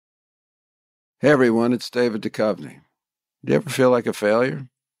Hey everyone, it's David Duchovny. Do you ever feel like a failure?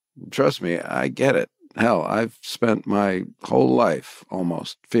 Trust me, I get it. Hell, I've spent my whole life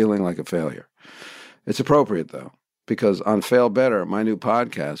almost feeling like a failure. It's appropriate though, because on Fail Better, my new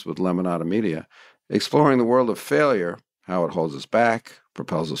podcast with Lemonada Media, exploring the world of failure, how it holds us back,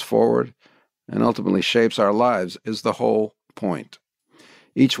 propels us forward, and ultimately shapes our lives is the whole point.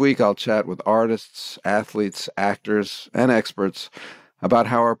 Each week I'll chat with artists, athletes, actors, and experts about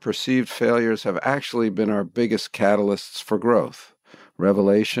how our perceived failures have actually been our biggest catalysts for growth,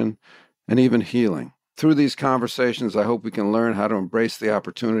 revelation, and even healing. Through these conversations, I hope we can learn how to embrace the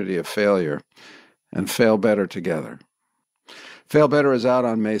opportunity of failure and fail better together. Fail Better is out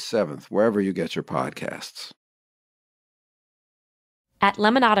on May 7th, wherever you get your podcasts. At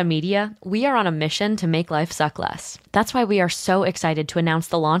Lemonada Media, we are on a mission to make life suck less. That's why we are so excited to announce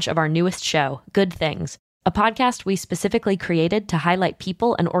the launch of our newest show, Good Things, a podcast we specifically created to highlight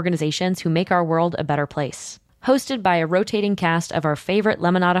people and organizations who make our world a better place. Hosted by a rotating cast of our favorite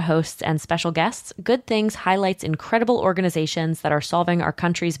Lemonada hosts and special guests, Good Things highlights incredible organizations that are solving our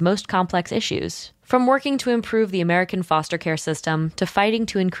country's most complex issues. From working to improve the American foster care system to fighting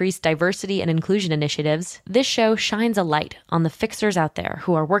to increase diversity and inclusion initiatives, this show shines a light on the fixers out there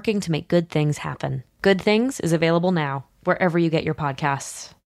who are working to make good things happen. Good Things is available now, wherever you get your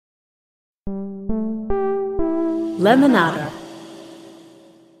podcasts. Lemonada.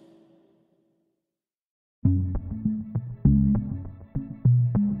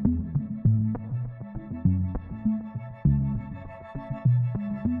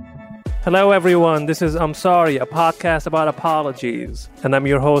 Hello everyone, this is I'm Sorry, a podcast about apologies. And I'm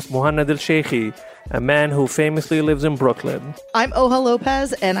your host, Muhannad El-Sheikhi, a man who famously lives in Brooklyn. I'm Oha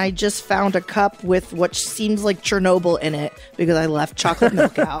Lopez, and I just found a cup with what seems like Chernobyl in it because I left chocolate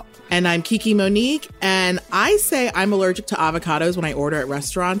milk out. And I'm Kiki Monique, and I say I'm allergic to avocados when I order at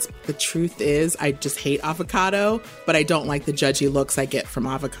restaurants. The truth is, I just hate avocado, but I don't like the judgy looks I get from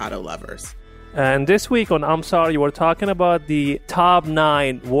avocado lovers. And this week on I'm Sorry, we're talking about the top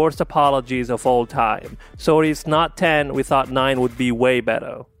 9 worst apologies of all time. Sorry, it's not 10. We thought 9 would be way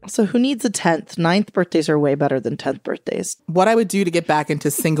better. So who needs a 10th? 9th birthdays are way better than 10th birthdays. What I would do to get back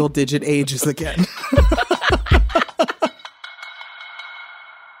into single-digit ages again.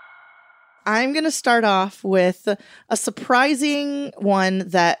 I'm going to start off with a surprising one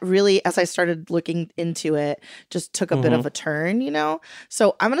that really, as I started looking into it, just took a bit of a turn, you know?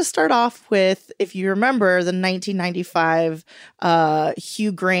 So I'm going to start off with, if you remember, the 1995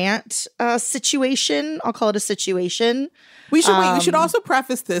 Hugh Grant situation. I'll call it a situation. We should also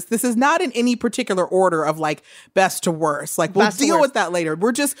preface this. This is not in any particular order of like best to worst. Like we'll deal with that later.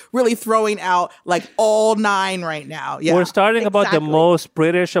 We're just really throwing out like all 9 right now. Yeah. We're starting about the most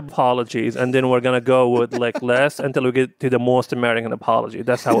British apologies, and then we're going to go with like less until we get to the most American apology.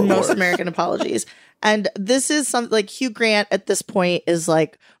 That's how it works. Most American apologies. And this is something like Hugh Grant at this point is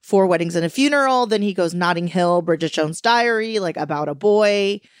like 4 Weddings and a Funeral. Then he goes Notting Hill, Bridget Jones' Diary, like About a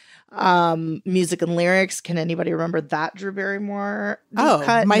Boy. Music and Lyrics. Can anybody remember that Drew Barrymore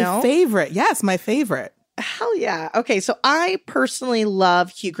cut? My favorite. Yes, my favorite. Hell yeah. Okay, so I personally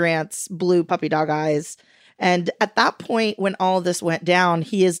love Hugh Grant's blue puppy dog eyes. And at that point, when all of this went down,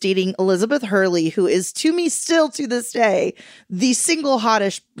 he is dating Elizabeth Hurley, who is to me still to this day the single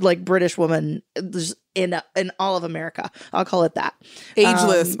hottest like British woman in all of America. I'll call it that.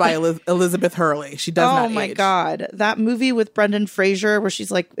 Ageless by Elizabeth Hurley. She does not age. Oh my God. That movie with Brendan Fraser where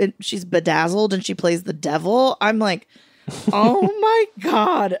she's like, she's bedazzled and she plays the devil. I'm like, oh my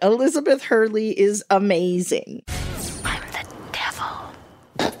God. Elizabeth Hurley is amazing. I'm the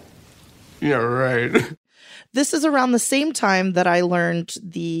devil. Yeah, right. This is around the same time that I learned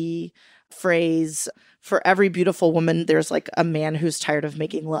the phrase, for every beautiful woman, there's like a man who's tired of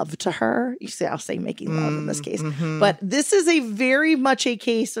making love to her. You see, I'll say making love in this case. But this is a very much a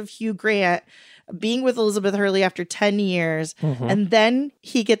case of Hugh Grant being with Elizabeth Hurley after 10 years. And then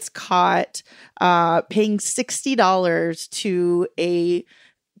he gets caught paying $60 to a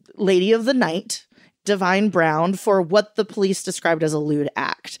lady of the night, Divine Brown, for what the police described as a lewd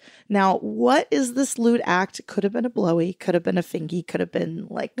act. Now, what is this lewd act? Could have been a blowy, could have been a fingy, could have been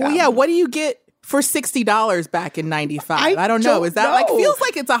like... Well, yeah, what do you get for $60 back in 95? I don't know. Is that like, feels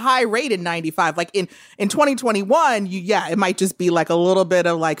like it's a high rate in 95. Like in 2021, it might just be like a little bit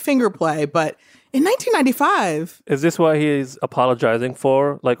of like finger play, but in 1995. Is this what he's apologizing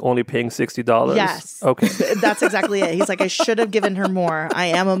for? Like only paying $60? Yes. Okay. That's exactly it. He's like, I should have given her more. I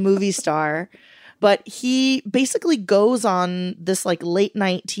am a movie star. But he basically goes on this like late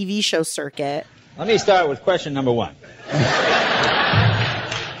night TV show circuit. Let me start with question number 1.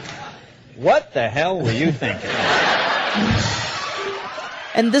 What the hell were you thinking?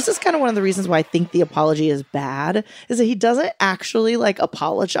 And this is kind of one of the reasons why I think the apology is bad, is that he doesn't actually like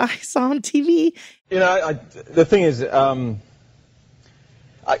apologize on TV. You know, the thing is,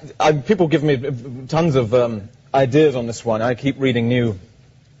 people give me tons of ideas on this one. I keep reading new,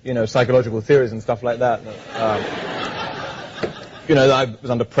 psychological theories and stuff like that. I was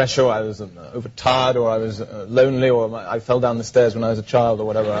under pressure, I was overtired, or I was lonely, or I fell down the stairs when I was a child, or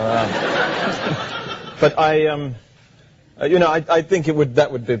whatever. But I think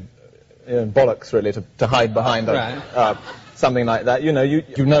that would be bollocks, really, to hide behind something like that. You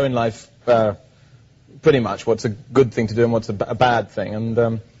know in life pretty much what's a good thing to do and what's a bad thing,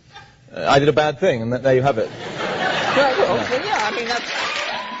 and I did a bad thing, and there you have it.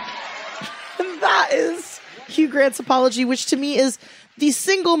 That is Hugh Grant's apology, which to me is the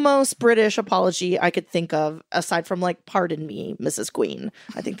single most British apology I could think of, aside from like, pardon me, Mrs. Queen.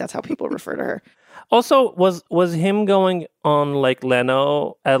 I think that's how people refer to her. Also, was him going on like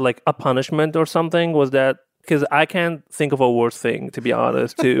Leno at like a punishment or something? Was that, because I can't think of a worse thing, to be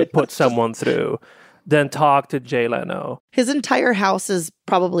honest, to put someone through than talk to Jay Leno. His entire house is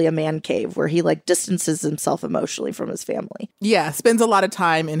probably a man cave where he like distances himself emotionally from his family. Yeah, spends a lot of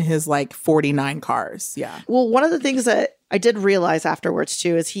time in his like 49 cars. Yeah. Well, one of the things that I did realize afterwards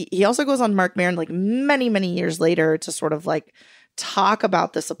too is he also goes on Marc Maron like many, many years later to sort of like talk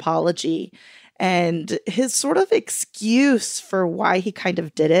about this apology. And his sort of excuse for why he kind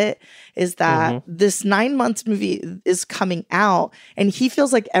of did it is that this 9 months movie is coming out and he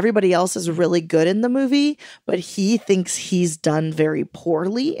feels like everybody else is really good in the movie, but he thinks he's done very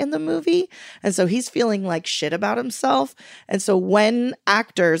poorly in the movie. And so he's feeling like shit about himself. And so when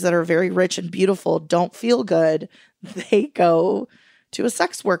actors that are very rich and beautiful don't feel good, they go to a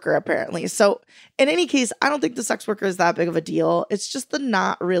sex worker, apparently. So in any case, I don't think the sex worker is that big of a deal. It's just the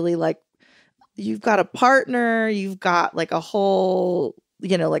not really like, you've got a partner, you've got like a whole,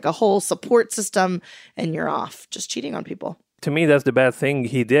 like a whole support system, and you're off just cheating on people. To me, that's the bad thing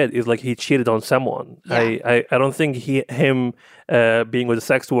he did, is like he cheated on someone. Yeah. I don't think him being with a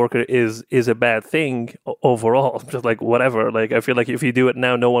sex worker is a bad thing overall. Just like whatever. Like I feel like if you do it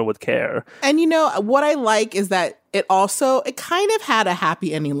now, no one would care. And what I like is that it kind of had a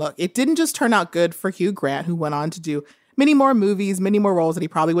happy ending look. It didn't just turn out good for Hugh Grant, who went on to do many more movies, many more roles that he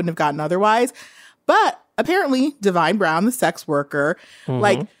probably wouldn't have gotten otherwise. But apparently, Divine Brown, the sex worker,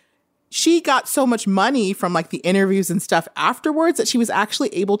 like, she got so much money from like the interviews and stuff afterwards that she was actually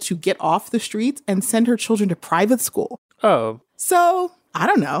able to get off the streets and send her children to private school. Oh. So, I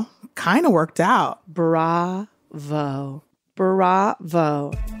don't know, kind of worked out. Bravo.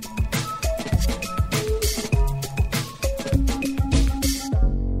 Bravo.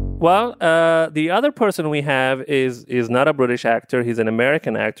 Well, the other person we have is not a British actor. He's an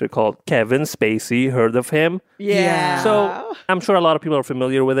American actor called Kevin Spacey. Heard of him? Yeah. So I'm sure a lot of people are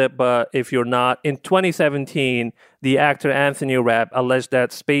familiar with it, but if you're not, in 2017, the actor Anthony Rapp alleged that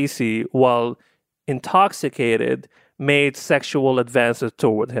Spacey, while intoxicated, made sexual advances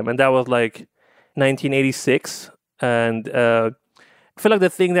toward him. And that was like 1986. And I feel like the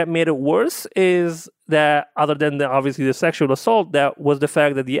thing that made it worse is that, other than obviously the sexual assault, that was the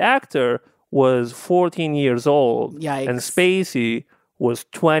fact that the actor was 14 years old. Yikes. And Spacey was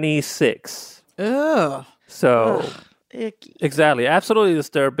 26. Ugh. So, Icky. Exactly. Absolutely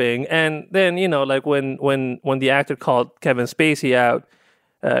disturbing. And then, like when the actor called Kevin Spacey out,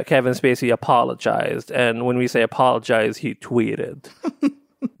 Kevin Spacey apologized. And when we say apologize, he tweeted.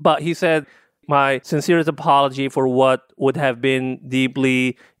 But he said, "My sincerest apology for what would have been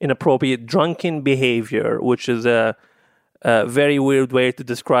deeply inappropriate drunken behavior," which is a very weird way to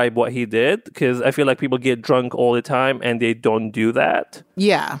describe what he did, because I feel like people get drunk all the time and they don't do that.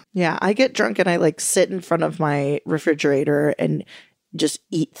 Yeah. Yeah, I get drunk and I like sit in front of my refrigerator and just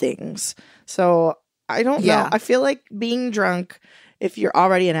eat things. So I don't know. I feel like being drunk, if you're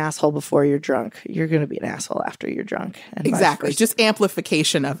already an asshole before you're drunk, you're going to be an asshole after you're drunk. And exactly. Just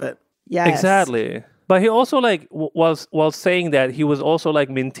amplification of it. Yes. Exactly. But he also like while saying that, he was also like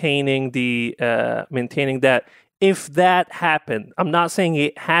maintaining that if that happened, I'm not saying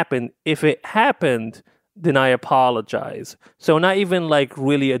it happened, if it happened, then I apologize. So not even like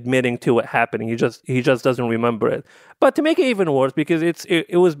really admitting to it happening. He just doesn't remember it. But to make it even worse, because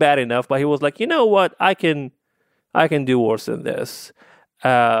it was bad enough, but he was like, you know what, I can do worse than this.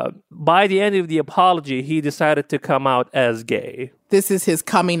 By the end of the apology, he decided to come out as gay. This is his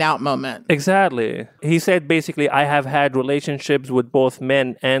coming out moment. Exactly. He said basically, I have had relationships with both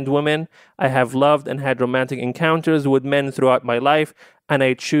men and women. I have loved and had romantic encounters with men throughout my life, and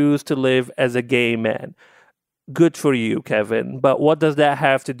I choose to live as a gay man. Good for you, Kevin. But what does that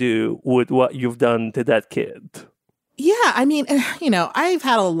have to do with what you've done to that kid? Yeah, I mean, I've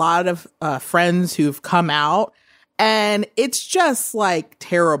had a lot of friends who've come out, and it's just like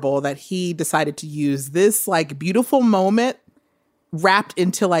terrible that he decided to use this like beautiful moment wrapped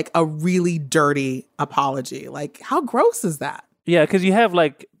into like a really dirty apology. Like, how gross is that? Yeah, because you have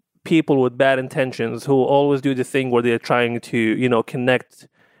like people with bad intentions who always do the thing where they're trying to, connect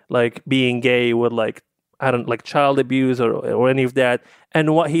like being gay with like, I don't like child abuse or any of that.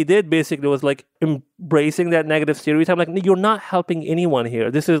 And what he did basically was like embracing that negative stereotype. Like, you're not helping anyone here.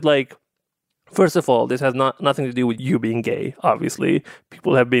 This is like, first of all, this has nothing to do with you being gay, obviously.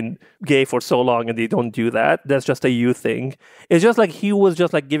 People have been gay for so long and they don't do that. That's just a you thing. It's just like he was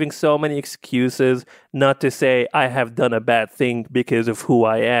just like giving so many excuses not to say, I have done a bad thing because of who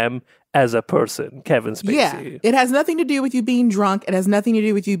I am as a person, Kevin Spacey. Yeah, it has nothing to do with you being drunk. It has nothing to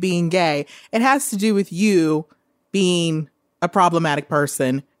do with you being gay. It has to do with you being a problematic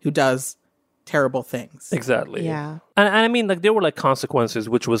person who does terrible things. Exactly. Yeah. And I mean, like, there were like consequences,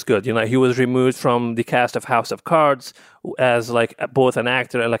 which was good. He was removed from the cast of House of Cards as like both an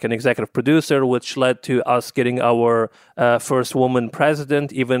actor and like an executive producer, which led to us getting our first woman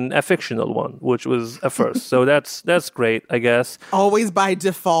president, even a fictional one, which was a first. So that's great, I guess. Always by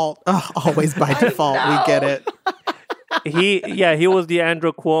default. Always by default. We get it. He was the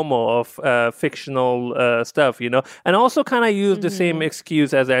Andrew Cuomo of fictional stuff, and also kind of used the same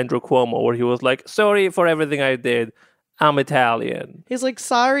excuse as Andrew Cuomo, where he was like, sorry for everything I did, I'm Italian. He's like,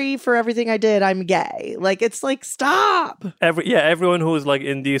 sorry for everything I did, I'm gay. Like, it's like, stop. Everyone who's like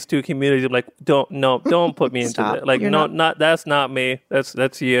in these two communities, like, don't put me into that. Like, not that's not me.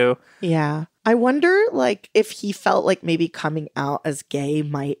 That's you. Yeah. I wonder, like, if he felt like maybe coming out as gay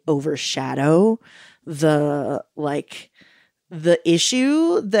might overshadow the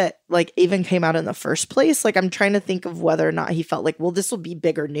issue that like even came out in the first place. Like, I'm trying to think of whether or not he felt like, well, this will be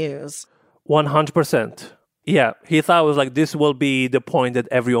bigger news. 100%. Yeah, he thought it was like, this will be the point that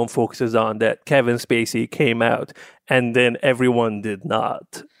everyone focuses on, that Kevin Spacey came out, and then everyone did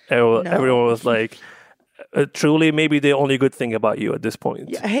not. Everyone was like, truly maybe the only good thing about you at this point.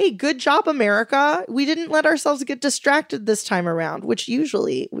 Yeah, hey, good job, America. We didn't let ourselves get distracted this time around, which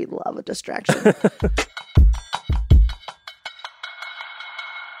usually we love a distraction.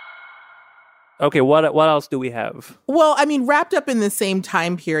 Okay, what else do we have? Well, I mean, wrapped up in the same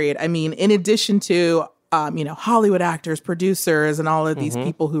time period, I mean, in addition to, Hollywood actors, producers, and all of these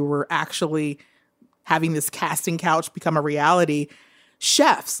people who were actually having this casting couch become a reality,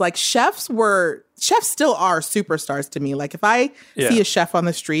 chefs still are superstars to me. Like, if I see a chef on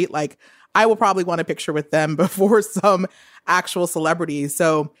the street, like, I will probably want a picture with them before some actual celebrities.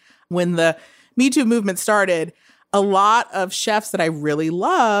 So when the Me Too movement started, a lot of chefs that I really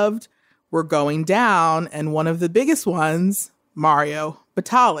loved were going down, and one of the biggest ones, Mario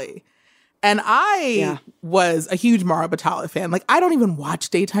Batali. And I was a huge Mario Batali fan. Like, I don't even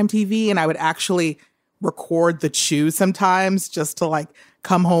watch daytime TV, and I would actually record the chew sometimes just to like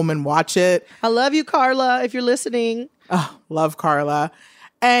come home and watch it. I love you, Carla, if you're listening. Oh, love Carla.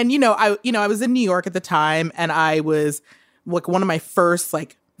 And I was in New York at the time, and I was like, one of my first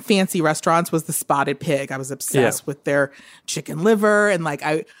like fancy restaurants was the Spotted Pig. I was obsessed with their chicken liver, and like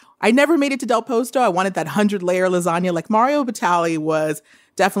I never made it to Del Posto. I wanted that 100-layer lasagna. Like, Mario Batali was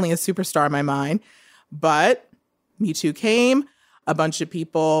definitely a superstar in my mind. But Me Too came. A bunch of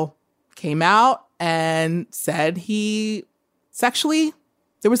people came out and said there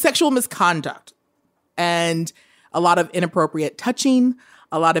was sexual misconduct and a lot of inappropriate touching,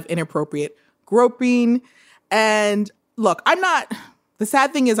 a lot of inappropriate groping. And look, the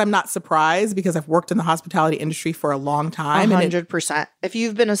sad thing is I'm not surprised, because I've worked in the hospitality industry for a long time. 100%. If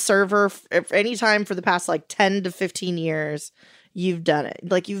you've been a server any time for the past like 10 to 15 years, you've done it.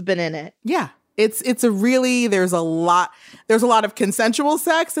 Like, you've been in it. Yeah. There's a lot of consensual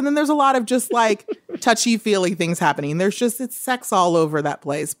sex, and then there's a lot of just like touchy-feely things happening. It's sex all over that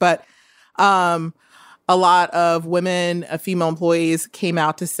place. But a lot of female employees came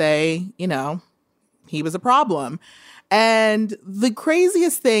out to say, he was a problem. And the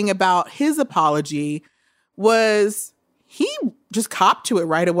craziest thing about his apology was he just copped to it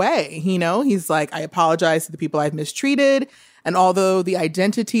right away. He's like, I apologize to the people I've mistreated. And although the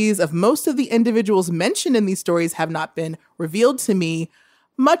identities of most of the individuals mentioned in these stories have not been revealed to me,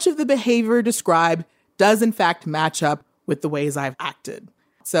 much of the behavior described does in fact match up with the ways I've acted.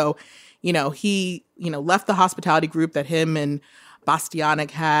 So, he, left the hospitality group that him and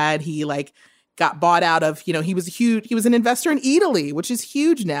Bastianic had. He got bought out of, he was an investor in Eataly, which is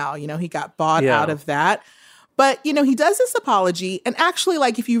huge now. He got bought out of that. But, he does this apology. And actually,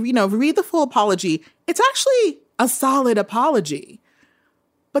 if you, read the full apology, it's actually a solid apology.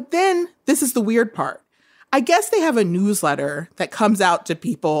 But then this is the weird part. I guess they have a newsletter that comes out to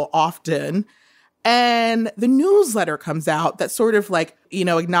people often. And the newsletter comes out that sort of like,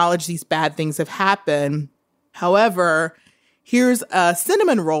 acknowledge these bad things have happened. However, here's a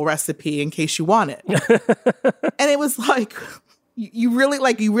cinnamon roll recipe in case you want it. And it was like, you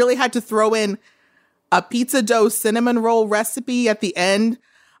really had to throw in a pizza dough cinnamon roll recipe at the end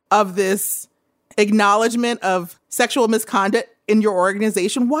of this acknowledgement of sexual misconduct in your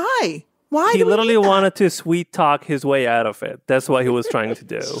organization. Why? Why? He literally wanted to sweet talk his way out of it. That's what he was trying to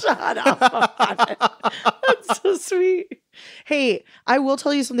do. Shut up. That's so sweet. Hey, I will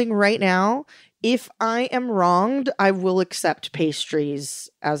tell you something right now. If I am wronged, I will accept pastries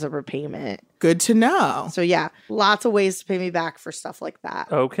as a repayment. Good to know. So yeah, lots of ways to pay me back for stuff like that.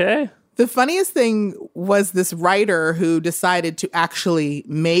 Okay. The funniest thing was this writer who decided to actually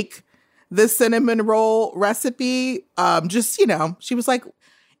make the cinnamon roll recipe. She was like,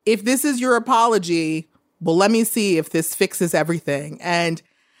 if this is your apology, well, let me see if this fixes everything. And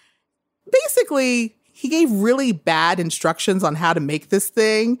basically, he gave really bad instructions on how to make this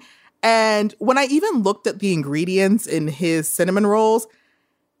thing. And when I even looked at the ingredients in his cinnamon rolls,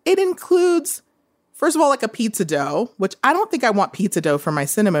 it includes, first of all, like a pizza dough, which I don't think I want pizza dough for my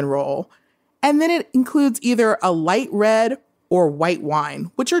cinnamon roll. And then it includes either a light red or white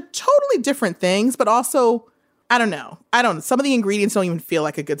wine, which are totally different things, but also, I don't know. Some of the ingredients don't even feel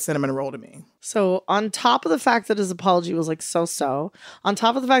like a good cinnamon roll to me. So on top of the fact that his apology was like so, on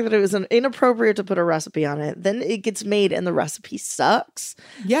top of the fact that it was inappropriate to put a recipe on it, then it gets made and the recipe sucks.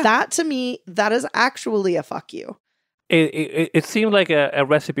 Yeah. That to me, that is actually a fuck you. It seemed like a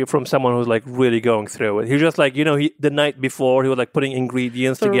recipe from someone who's like really going through it. He was just like, the night before he was like putting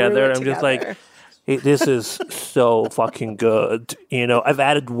ingredients together. I'm just like, this is so fucking good. I've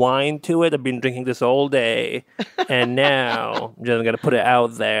added wine to it. I've been drinking this all day. And now I'm just going to put it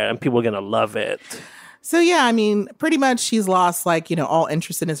out there and people are going to love it. So, yeah, I mean, pretty much he's lost all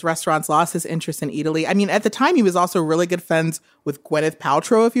interest in his restaurants, lost his interest in Italy. I mean, at the time, he was also really good friends with Gwyneth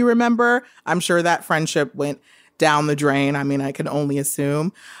Paltrow, if you remember. I'm sure that friendship went down the drain. I mean, I can only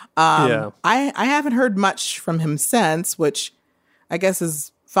assume. I haven't heard much from him since, which I guess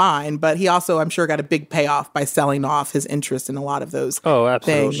is fine, but he also, I'm sure, got a big payoff by selling off his interest in a lot of those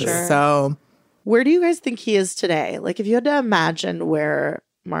things. Sure. So, where do you guys think he is today? Like, if you had to imagine where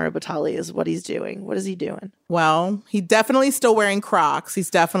Mario Batali is, what he's doing, what is he doing? Well, he's definitely still wearing Crocs. He's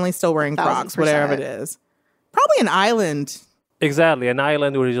definitely still wearing Crocs, whatever it is. Probably an island. Exactly, an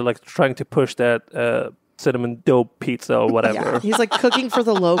island where he's like trying to push that cinnamon dough pizza or whatever. Yeah, he's like cooking for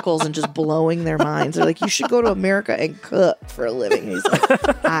the locals and just blowing their minds. They're like, you should go to America and cook for a living. He's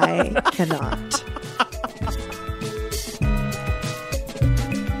like, I cannot.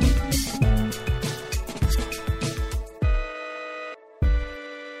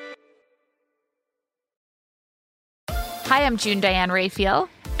 Hi, I'm June Diane Raphael.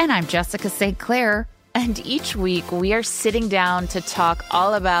 And I'm Jessica St. Clair. And each week we are sitting down to talk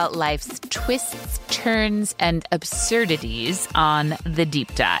all about life's twists, turns, and absurdities on The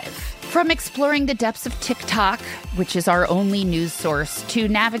Deep Dive. From exploring the depths of TikTok, which is our only news source, to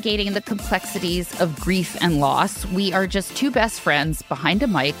navigating the complexities of grief and loss, we are just two best friends behind a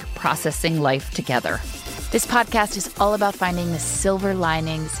mic processing life together. This podcast is all about finding the silver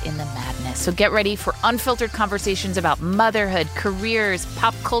linings in the madness. So get ready for unfiltered conversations about motherhood, careers,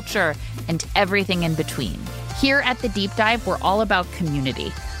 pop culture, and everything in between. Here at The Deep Dive, we're all about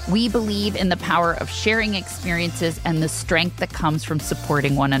community. We believe in the power of sharing experiences and the strength that comes from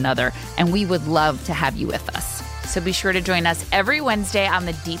supporting one another, and we would love to have you with us. So be sure to join us every Wednesday on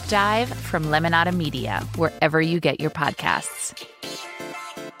The Deep Dive from Lemonada Media, wherever you get your podcasts.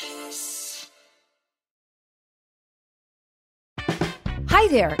 Hi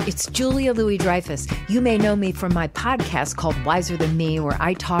there, it's Julia Louis-Dreyfus. You may know me from my podcast called Wiser Than Me, where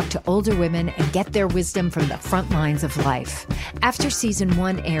I talk to older women and get their wisdom from the front lines of life. After season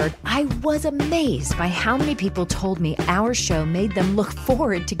 1 aired, I was amazed by how many people told me our show made them look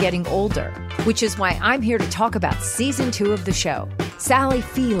forward to getting older, which is why I'm here to talk about season 2 of the show. Sally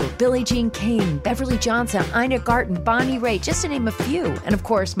Field, Billie Jean King, Beverly Johnson, Ina Garten, Bonnie Raitt, just to name a few. And of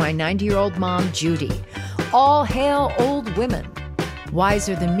course, my 90-year-old mom, Judy. All hail old women.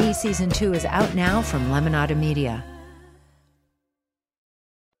 Wiser Than Me Season 2 is out now from Lemonada Media.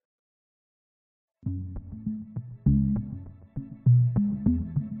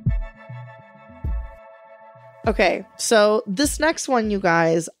 Okay, so this next one, you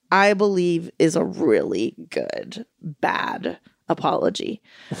guys, I believe is a really good, bad apology.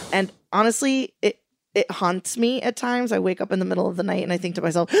 And honestly, it haunts me at times. I wake up in the middle of the night and I think to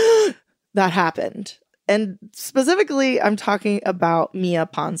myself, that happened. And specifically, I'm talking about Mia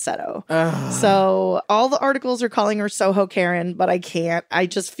Ponsetto. So all the articles are calling her Soho Karen, but I can't. I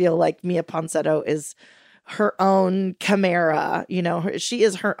just feel like Mia Ponsetto is her own chimera. You know, she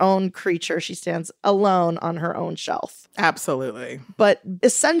is her own creature. She stands alone on her own shelf. Absolutely. But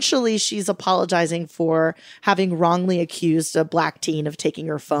essentially, she's apologizing for having wrongly accused a Black teen of taking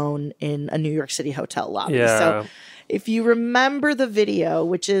her phone in a New York City hotel lobby. Yeah. So if you remember the video,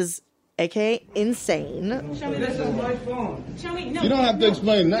 which is aka insane. Show me this is my phone. Show me. No. You don't have to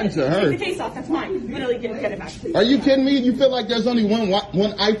explain nothing to her. Take the case off. That's mine. Literally, get it back. Please. Are you kidding me? You feel like there's only one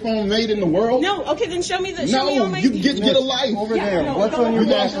iPhone made in the world? No. Okay, then show me the. No, show me you get a life over there. No, what's on your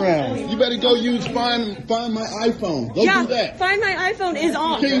background? You better go use find my iPhone. Go do that. Find my iPhone is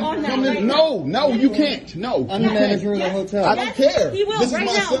on. On now, right no, you can't. No, I'm the manager of the hotel. I don't care. He will this right is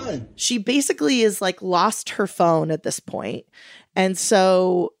my now. son. She basically is like lost her phone at this point. And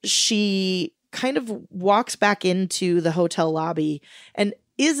so she kind of walks back into the hotel lobby and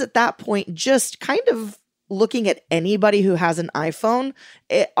is at that point just kind of looking at anybody who has an iPhone.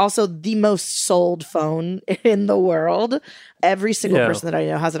 Also the most sold phone in the world. Every single person that I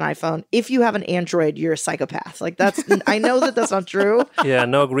know has an iPhone. If you have an Android, you're a psychopath. Like that's, I know that that's not true. Yeah,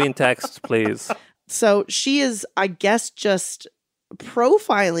 no green text, please. So she is, I guess, just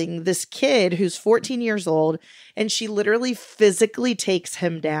profiling this kid who's 14 years old, and she literally physically takes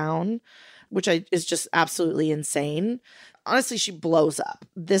him down, which is just absolutely insane. Honestly, she blows up.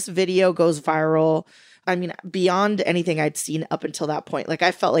 This video goes viral. I mean, beyond anything I'd seen up until that point. Like,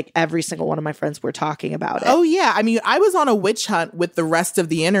 I felt like every single one of my friends were talking about it. Oh, yeah. I mean, I was on a witch hunt with the rest of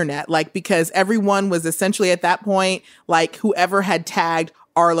the internet, like, because everyone was essentially at that point, like, whoever had tagged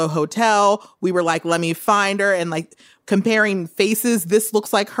Arlo Hotel, we were like, let me find her, and like comparing faces. This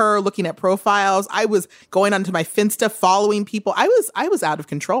looks like her, looking at profiles. I was going onto my Finsta, following people. I was out of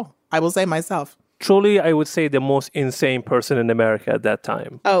control, I will say myself. Truly, I would say the most insane person in America at that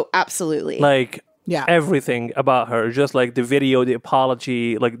time. Oh, absolutely. Like, yeah, everything about her, just like the video, the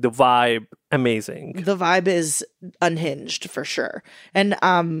apology, like the vibe, amazing. The vibe is unhinged for sure. And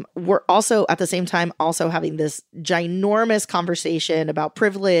we're also at the same time also having this ginormous conversation about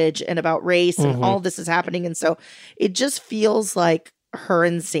privilege and about race, and all this is happening. And so it just feels like her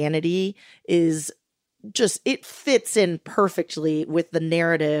insanity is just, it fits in perfectly with the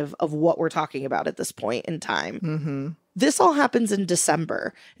narrative of what we're talking about at this point in time. This all happens in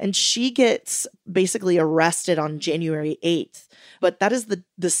December, and she gets basically arrested on January 8th. But that is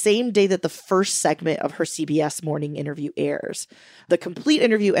the same day that the first segment of her CBS morning interview airs. The complete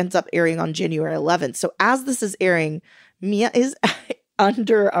interview ends up airing on January 11th. So as this is airing, Mia is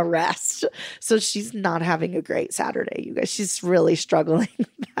under arrest. So she's not having a great Saturday, you guys. She's really struggling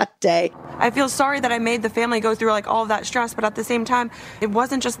that day. I feel sorry that I made the family go through like all of that stress, but at the same time, it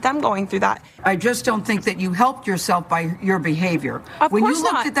wasn't just them going through that. I just don't think that you helped yourself by your behavior. When you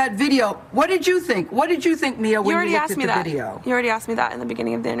looked at that video, what did you think? What did you think, Mia, when you looked at the video? You already asked me that in the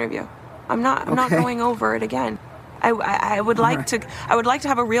beginning of the interview. I'm not going over it again. I would like to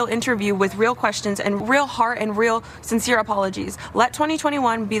have a real interview with real questions and real heart and real sincere apologies. Let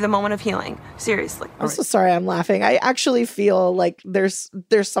 2021 be the moment of healing. Seriously. I'm so sorry I'm laughing. I actually feel like there's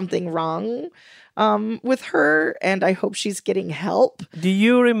something wrong with her, and I hope she's getting help. Do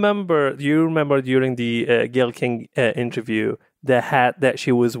you remember during the Gayle King interview the hat that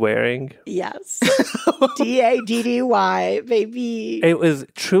she was wearing? Yes. DADDY, baby. It was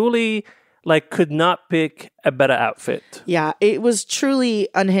truly like could not pick a better outfit. Yeah, it was truly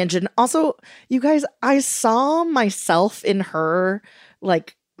unhinged. And also, you guys, I saw myself in her,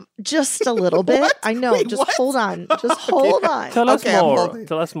 like, just a little bit. I know. Wait, just what? hold on. Just hold on. Tell us more.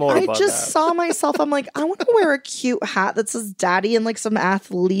 Tell us more I about just that. saw myself. I'm like, I want to wear a cute hat that says daddy and like some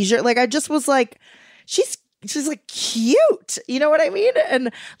athleisure. Like, I just was like, she's like cute. You know what I mean?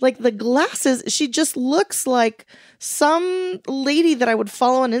 And like the glasses, she just looks like some lady that I would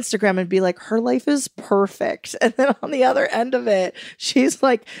follow on Instagram and be like, her life is perfect. And then on the other end of it, she's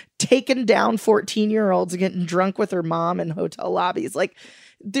like taking down 14-year-olds and getting drunk with her mom in hotel lobbies. Like,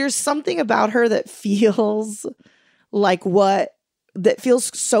 there's something about her that feels like that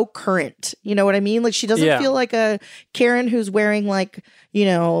feels so current. You know what I mean? Like, she doesn't feel like a Karen who's wearing like, you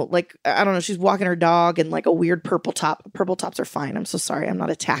know, like, I don't know, she's walking her dog in like a weird purple top. Purple tops are fine. I'm so sorry. I'm not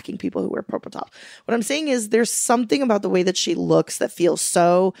attacking people who wear purple tops. What I'm saying is there's something about the way that she looks that feels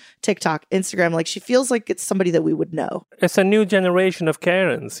so TikTok, Instagram. Like, she feels like it's somebody that we would know. It's a new generation of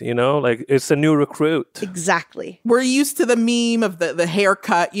Karens, you know? Like, it's a new recruit. Exactly. We're used to the meme of the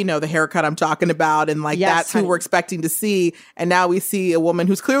haircut, you know, the haircut I'm talking about. And like, that's who we're expecting to see. And now we see a woman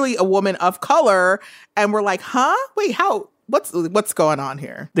who's clearly a woman of color. And we're like, huh? Wait, how? what's going on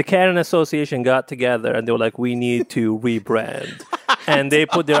here? The Canon Association got together and they were like, we need to rebrand. And they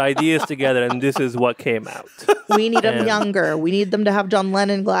put their ideas together, and this is what came out. We need them younger. We need them to have John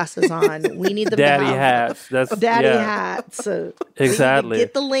Lennon glasses on. We need them Daddy to have hats. daddy hats. Exactly.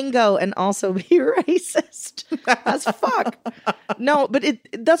 Get the lingo and also be racist as fuck. No, but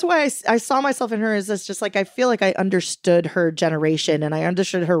that's why I saw myself in her as this, just like, I feel like I understood her generation and I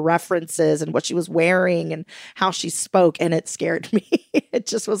understood her references and what she was wearing and how she spoke, and it scared me. It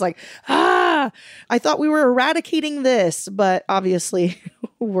just was like, I thought we were eradicating this, but obviously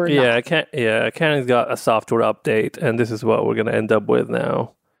we're not. Canon's got a software update, and this is what we're going to end up with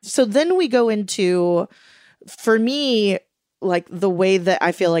now. So then we go into, for me, like the way that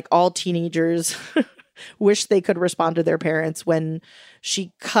I feel like all teenagers wish they could respond to their parents when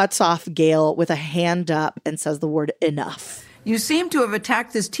she cuts off Gail with a hand up and says the word enough. You seem to have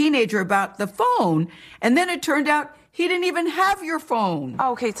attacked this teenager about the phone, and then it turned out he didn't even have your phone.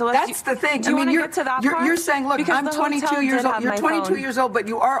 Okay, so that's the thing. Do you want to get to that part? You're saying, look, because I'm 22 years old. You're 22 years old, but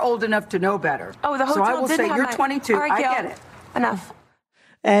you are old enough to know better. Oh, the hotel So I will did say have you're my... 22. All right, I Gail, get it. Enough.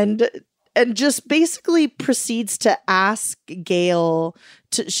 And just basically proceeds to ask Gail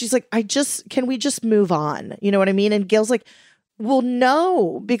she's like, can we just move on? You know what I mean? And Gail's like, well,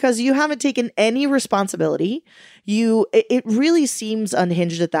 no, because you haven't taken any responsibility. It really seems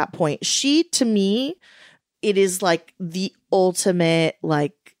unhinged at that point. To me, it is like the ultimate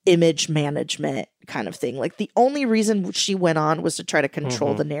like image management kind of thing. Like the only reason she went on was to try to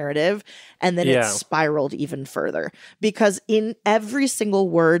control the narrative, and then it spiraled even further, because in every single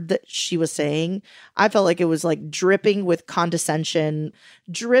word that she was saying, I felt like it was like dripping with condescension,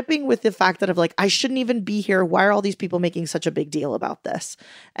 dripping with the fact that of like, I shouldn't even be here. Why are all these people making such a big deal about this?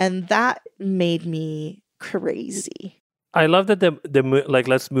 And that made me crazy. I love that the like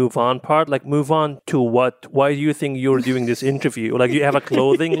let's move on part. Like, move on to what? Why do you think you're doing this interview? Like, you have a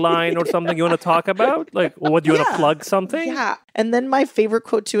clothing line or something you want to talk about? Like, what, do you want to plug something? Yeah. And then my favorite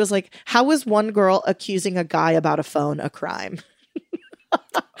quote too is like, how is one girl accusing a guy about a phone a crime?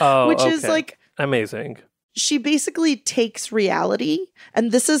 Which is like amazing. She basically takes reality,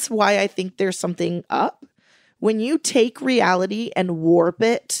 and this is why I think there's something up. When you take reality and warp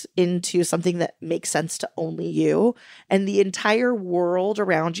it into something that makes sense to only you, and the entire world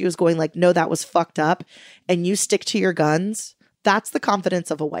around you is going like, no, that was fucked up, and you stick to your guns, that's the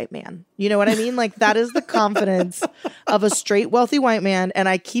confidence of a white man. You know what I mean? Like, that is the confidence of a straight, wealthy white man. And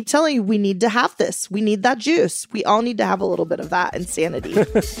I keep telling you, we need to have this. We need that juice. We all need to have a little bit of that insanity.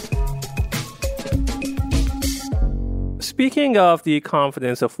 Speaking of the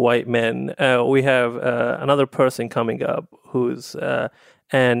confidence of white men, we have another person coming up who's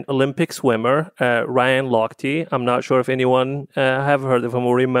an Olympic swimmer, Ryan Lochte. I'm not sure if anyone have heard of him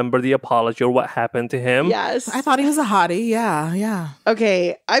or remember the apology or what happened to him. Yes. I thought he was a hottie. Yeah.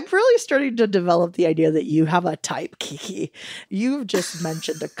 Okay, I'm really starting to develop the idea that you have a type, Kiki. You've just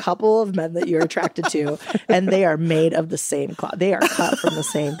mentioned a couple of men that you're attracted to, and they are made of the same cloth. They are cut from the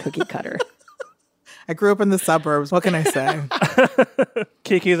same cookie cutter. I grew up in the suburbs. What can I say?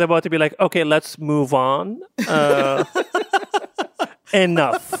 Kiki's about to be like, okay, let's move on.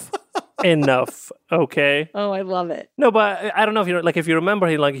 Enough. Okay. Oh, I love it. No, but I don't know if you remember,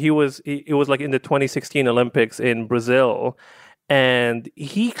 he was like in the 2016 Olympics in Brazil, and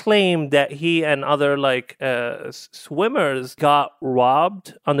he claimed that he and other swimmers got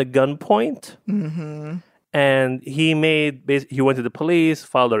robbed on the gunpoint. Mm-hmm. And he went to the police,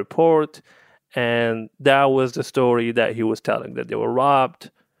 filed a report. And that was the story that he was telling, that they were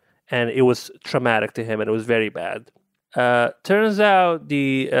robbed, and it was traumatic to him, and it was very bad. Turns out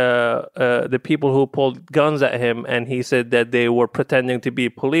the people who pulled guns at him, and he said that they were pretending to be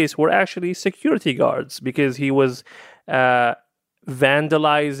police, were actually security guards, because he was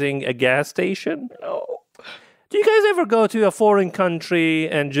vandalizing a gas station. Oh. Do you guys ever go to a foreign country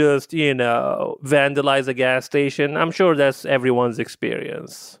and just, vandalize a gas station? I'm sure that's everyone's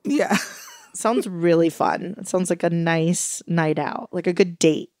experience. Yeah. Sounds really fun. It sounds like a nice night out, like a good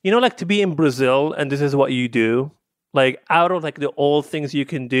date. To be in Brazil and this is what you do, like out of the old things you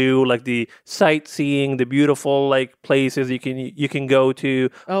can do, like the sightseeing, the beautiful places you can go to.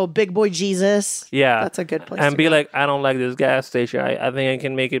 Oh, Big Boy Jesus. Yeah. That's a good place. And to be go. like, I don't like this gas station. I think I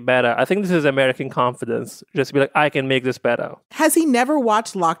can make it better. I think this is American confidence. Just be like, I can make this better. Has he never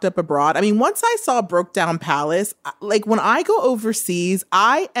watched Locked Up Abroad? I mean, once I saw Broke Down Palace, when I go overseas,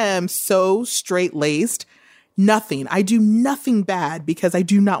 I am so straight-laced. I do nothing bad because I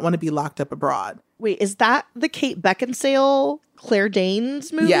do not want to be locked up abroad. Wait, is that the Kate Beckinsale, Claire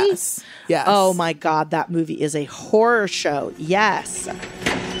Danes movie? Yes. Oh my God, that movie is a horror show. Yes. I'm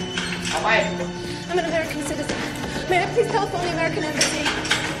an American citizen. May I please telephone the American Embassy?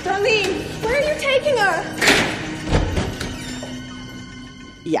 Darlene, where are you taking her?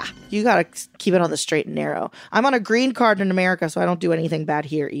 Yeah, you got to keep it on the straight and narrow. I'm on a green card in America, so I don't do anything bad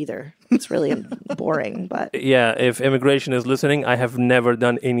here either. It's really boring, but... Yeah, if immigration is listening, I have never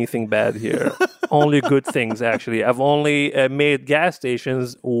done anything bad here. Only good things, actually. I've only made gas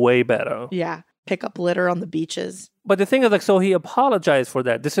stations way better. Yeah, pick up litter on the beaches. But the thing is, like, so he apologized for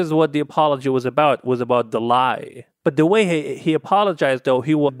that. This is what the apology was about the lie. But the way he apologized, though,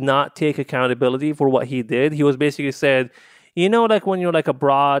 he would not take accountability for what he did. He was basically said... You know, like when you're like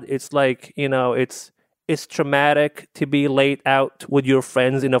abroad, it's like, you know, it's traumatic to be late out with your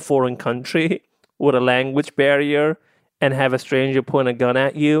friends in a foreign country with a language barrier and have a stranger point a gun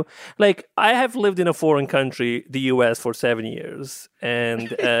at you. Like, I have lived in a foreign country, the US, for 7 years. And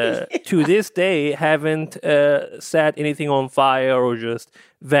to this day, haven't set anything on fire or just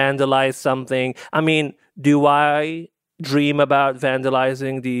vandalized something. I mean, do I dream about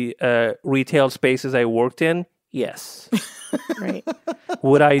vandalizing the retail spaces I worked in? Yes. Right.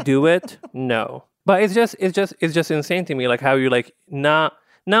 Would I do it? No. But it's just insane to me, like how you're like not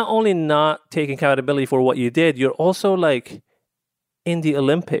only not taking accountability for what you did, you're also like in the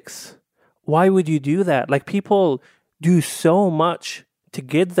Olympics. Why would you do that? Like people do so much to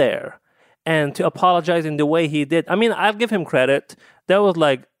get there, and to apologize in the way he did. I mean, I'll give him credit. That was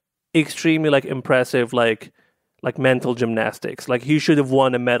like extremely like impressive, like mental gymnastics. Like he should have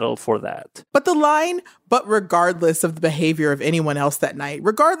won a medal for that. But the line, but regardless of the behavior of anyone else that night,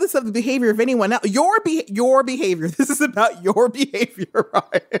 regardless of the behavior of anyone else, your behavior, this is about your behavior,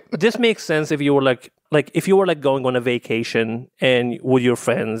 Ryan. This makes sense if you were like if you were like going on a vacation and with your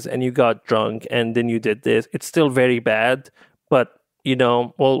friends and you got drunk and then you did this. It's still very bad, but you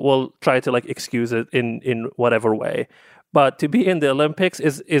know, we'll try to like excuse it in whatever way. But to be in the Olympics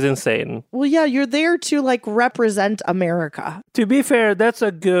is insane. Well, yeah, you're there to like represent America. To be fair, that's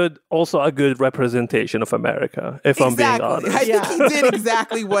also a good representation of America, if I'm being honest. I think he did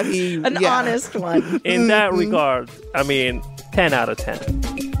exactly what he... An honest one. In that regard, I mean, 10 out of 10.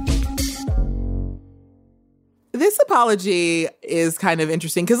 This apology is kind of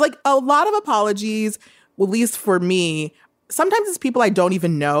interesting because like a lot of apologies, well, at least for me, sometimes it's people I don't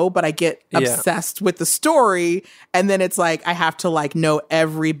even know, but I get obsessed with the story. And then it's like, I have to like know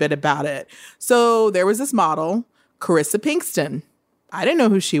every bit about it. So there was this model, Carissa Pinkston. I didn't know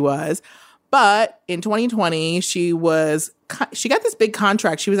who she was, but in 2020, she got this big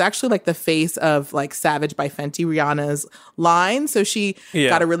contract. She was actually like the face of like Savage by Fenty, Rihanna's line. So she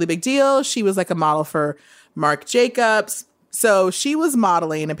got a really big deal. She was like a model for Marc Jacobs. So she was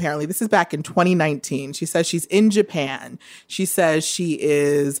modeling, apparently. This is back in 2019. She says she's in Japan. She says she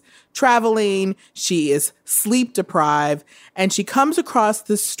is traveling. She is sleep deprived. And she comes across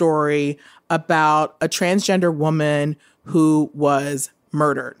this story about a transgender woman who was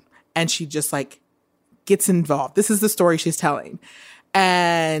murdered. And she just like gets involved. This is the story she's telling.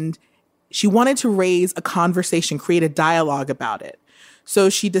 And she wanted to raise a conversation, create a dialogue about it. So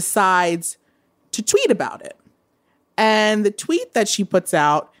she decides to tweet about it. And the tweet that she puts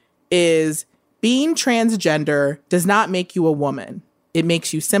out is, being transgender does not make you a woman. It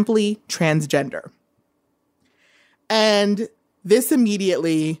makes you simply transgender. And this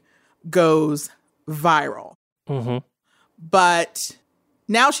immediately goes viral. Mm-hmm. But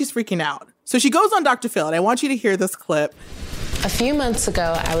now she's freaking out. So she goes on Dr. Phil, and I want you to hear this clip. A few months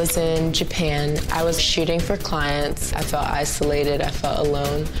ago, I was in Japan. I was shooting for clients. I felt isolated. I felt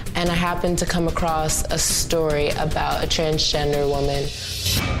alone. And I happened to come across a story about a transgender woman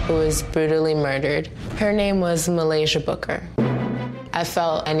who was brutally murdered. Her name was Malaysia Booker. I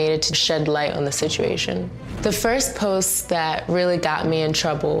felt I needed to shed light on the situation. The first post that really got me in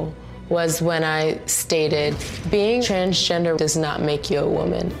trouble was when I stated, being transgender does not make you a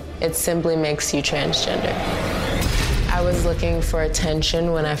woman. It simply makes you transgender. I was looking for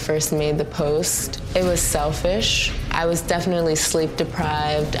attention when I first made the post. It was selfish. I was definitely sleep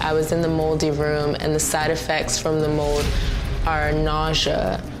deprived. I was in the moldy room, and the side effects from the mold are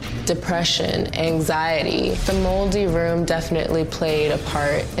nausea, depression, anxiety. The moldy room definitely played a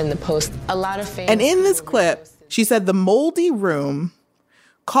part in the post. A lot of fans. And in this clip, she said the moldy room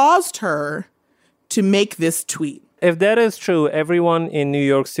caused her to make this tweet. If that is true, everyone in New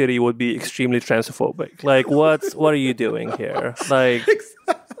York City would be extremely transphobic. Like, what are you doing here? Like,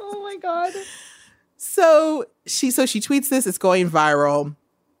 oh my God. So she tweets this, it's going viral.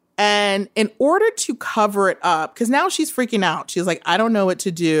 And in order to cover it up, because now she's freaking out, she's like, I don't know what to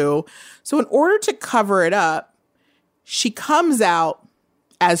do. So in order to cover it up, she comes out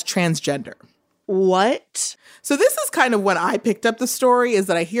as transgender. What? So this is kind of when I picked up the story, is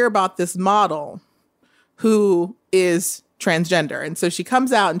that I hear about this model who is transgender. And so she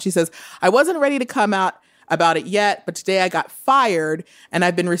comes out and she says, I wasn't ready to come out about it yet, but today I got fired and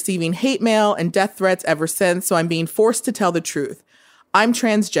I've been receiving hate mail and death threats ever since, so I'm being forced to tell the truth. I'm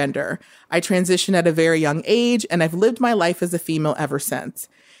transgender. I transitioned at a very young age and I've lived my life as a female ever since.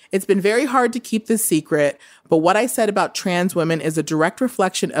 It's been very hard to keep this secret, but what I said about trans women is a direct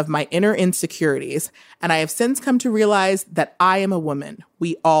reflection of my inner insecurities, and I have since come to realize that I am a woman.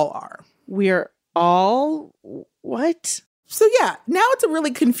 We all are. We're all what? So yeah, now it's a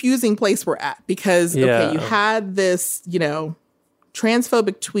really confusing place we're at because, okay, you had this,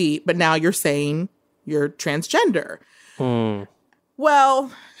 transphobic tweet, but now you're saying you're transgender.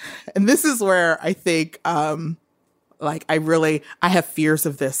 Well, and this is where I think, I have fears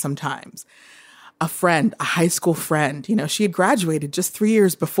of this sometimes. A high school friend, she had graduated just 3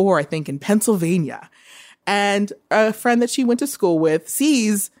 years before, I think, in Pennsylvania. And a friend that she went to school with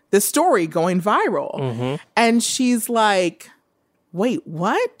sees this story going viral. Mm-hmm. And she's like, wait,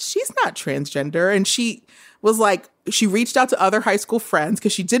 what? She's not transgender. And she was like, she reached out to other high school friends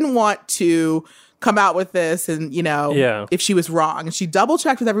because she didn't want to come out with this and, if she was wrong. And she double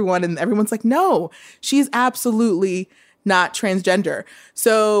checked with everyone and everyone's like, no, she's absolutely not transgender.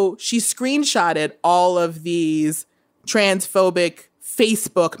 So she screenshotted all of these transphobic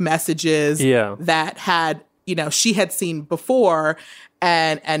Facebook messages that had, she had seen before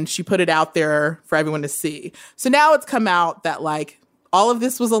and she put it out there for everyone to see. So now it's come out that all of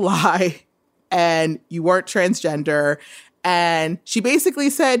this was a lie and you weren't transgender. And she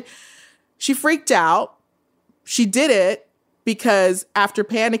basically said she freaked out. She did it because after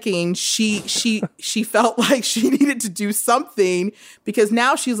panicking, she felt like she needed to do something because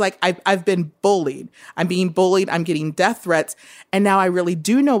now she's like, I've been bullied. I'm being bullied. I'm getting death threats. And now I really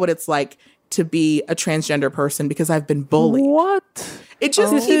do know what it's like to be a transgender person because I've been bullied. What? It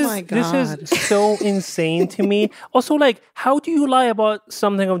just this is so insane to me. Also, how do you lie about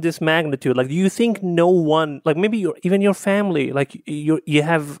something of this magnitude? Do you think no one, maybe even your family, you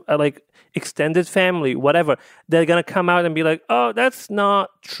have extended family, whatever, they're gonna come out and be like, oh, that's not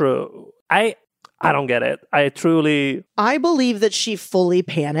true. I don't get it. I believe that she fully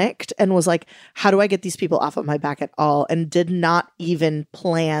panicked and was like, how do I get these people off of my back at all? And did not even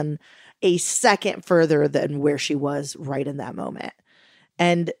plan a second further than where she was right in that moment.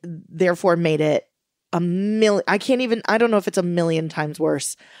 And therefore made it I don't know if it's a million times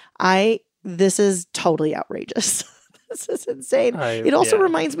worse. This is totally outrageous. This is insane. It also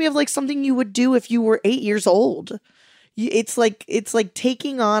reminds me of something you would do if you were 8 years old. It's like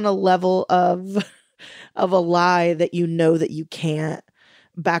taking on a level of a lie that that you can't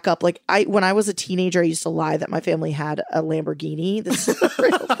back up. When I was a teenager, I used to lie that my family had a Lamborghini. This is a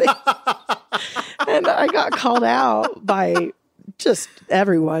real thing. And I got called out by just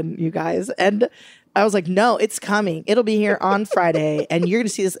everyone, you guys. And I was like, no, it's coming. It'll be here on Friday. And you're going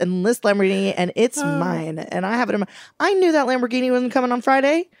to see this in this Lamborghini. And it's mine. And I have it in my... I knew that Lamborghini wasn't coming on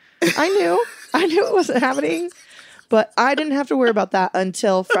Friday. I knew it wasn't happening. But I didn't have to worry about that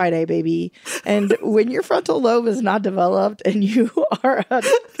until Friday, baby. And when your frontal lobe is not developed and you are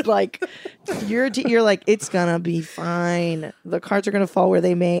you're like, it's going to be fine. The cards are going to fall where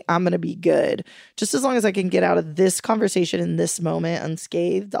they may. I'm going to be good. Just as long as I can get out of this conversation in this moment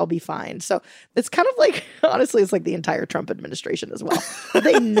unscathed, I'll be fine. So it's kind of honestly, it's like the entire Trump administration as well.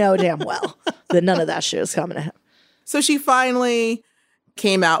 They know damn well that none of that shit is coming to him. So she finally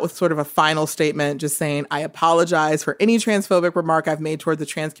came out with sort of a final statement just saying, I apologize for any transphobic remark I've made toward the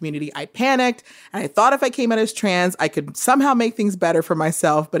trans community. I panicked and I thought if I came out as trans, I could somehow make things better for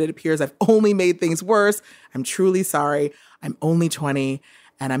myself, but it appears I've only made things worse. I'm truly sorry. I'm only 20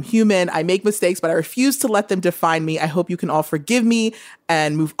 and I'm human. I make mistakes, but I refuse to let them define me. I hope you can all forgive me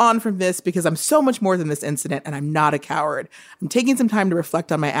and move on from this because I'm so much more than this incident and I'm not a coward. I'm taking some time to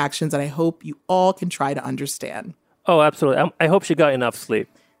reflect on my actions and I hope you all can try to understand. Oh, absolutely. I hope she got enough sleep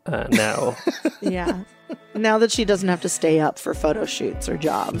now. Yeah. Now that she doesn't have to stay up for photo shoots or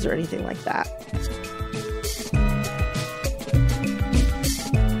jobs or anything like that.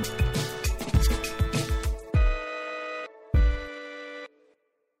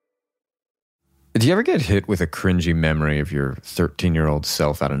 Do you ever get hit with a cringy memory of your 13-year-old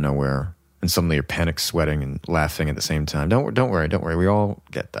self out of nowhere and suddenly you're panic sweating and laughing at the same time? Don't worry. We all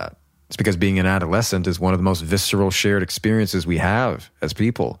get that. It's because being an adolescent is one of the most visceral shared experiences we have as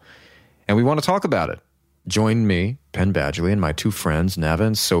people. And we want to talk about it. Join me, Penn Badgley, and my two friends, Nava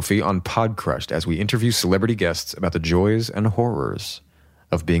and Sophie, on Podcrushed as we interview celebrity guests about the joys and horrors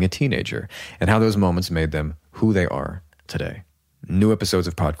of being a teenager and how those moments made them who they are today. New episodes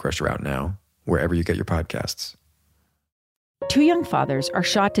of Podcrushed are out now, wherever you get your podcasts. Two young fathers are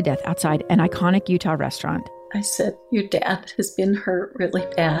shot to death outside an iconic Utah restaurant. I said, your dad has been hurt really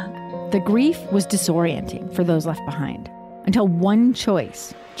bad. The grief was disorienting for those left behind until one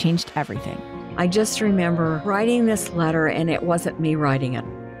choice changed everything. I just remember writing this letter, and it wasn't me writing it.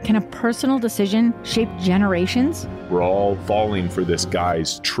 Can a personal decision shape generations? We're all falling for this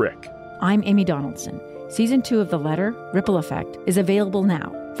guy's trick. I'm Amy Donaldson. Season 2 of The Letter, Ripple Effect, is available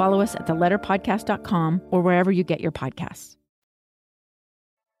now. Follow us at theletterpodcast.com or wherever you get your podcasts.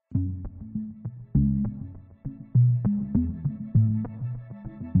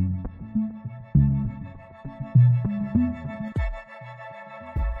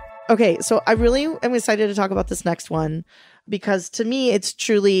 Okay, so I really am excited to talk about this next one because to me, it's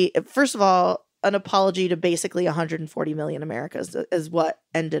truly, first of all, an apology to basically 140 million Americans is what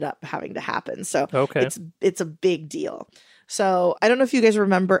ended up having to happen. So it's a big deal. So I don't know if you guys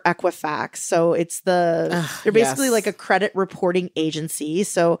remember Equifax. So it's they're basically like a credit reporting agency.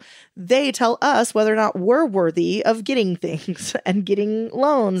 So they tell us whether or not we're worthy of getting things and getting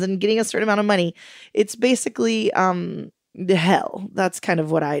loans and getting a certain amount of money. It's basically hell. That's kind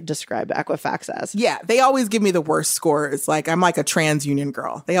of what I describe Equifax as. Yeah, they always give me the worst scores. Like I'm like a TransUnion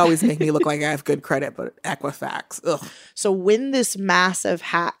girl. They always make me look like I have good credit, but Equifax, ugh. So when this massive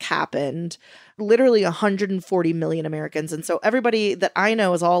hack happened, literally 140 million Americans. And so everybody that I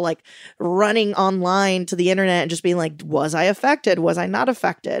know is all like running online to the internet and just being like, was I affected? Was I not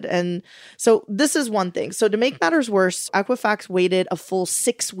affected? And so this is one thing. So to make matters worse, Equifax waited a full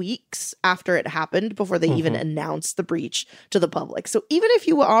 6 weeks after it happened before they even announced the breach to the public. So even if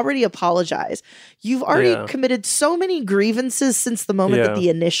you already apologize, you've already committed so many grievances since the moment that the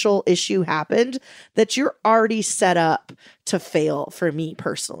initial issue happened that you're already set up to fail for me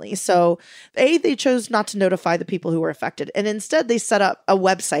personally. So they chose not to notify the people who were affected. And instead they set up a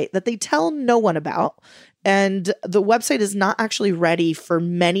website that they tell no one about. And the website is not actually ready for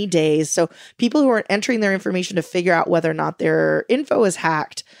many days. So people who are entering their information to figure out whether or not their info is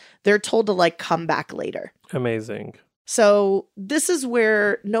hacked, they're told to like come back later. Amazing. So this is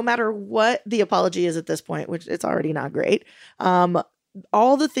where no matter what the apology is at this point, which it's already not great,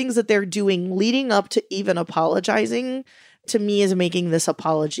 all the things that they're doing leading up to even apologizing to me is making this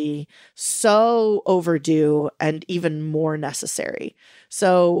apology so overdue and even more necessary.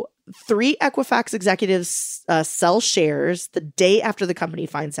 So 3 Equifax executives sell shares the day after the company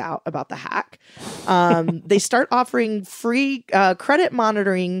finds out about the hack. They start offering free credit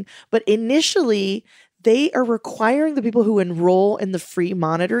monitoring, but initially they are requiring the people who enroll in the free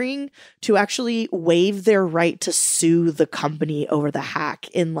monitoring to actually waive their right to sue the company over the hack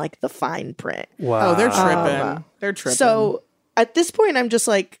in like the fine print. Wow. Oh, they're tripping. They're tripping. So at this point, I'm just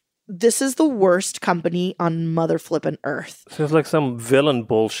like, this is the worst company on mother flippin' earth. Sounds like some villain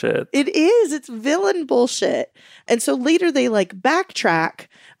bullshit. It is. It's villain bullshit. And so later they like backtrack.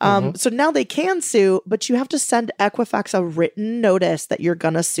 So now they can sue, but you have to send Equifax a written notice that you're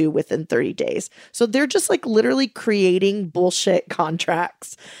going to sue within 30 days. So they're just like literally creating bullshit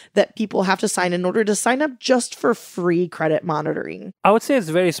contracts that people have to sign in order to sign up just for free credit monitoring. I would say it's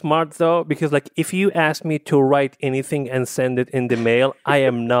very smart though, because like if you ask me to write anything and send it in the mail, I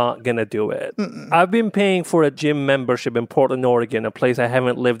am not gonna do it. I've been paying for a gym membership in Portland, Oregon, a place I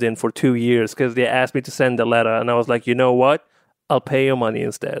haven't lived in for 2 years because they asked me to send a letter, and I was like, you know what? I'll pay you money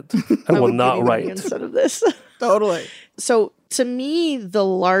instead. I will not write instead of this. Totally. So to me, the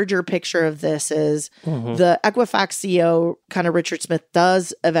larger picture of this is the Equifax CEO, kind of Richard Smith,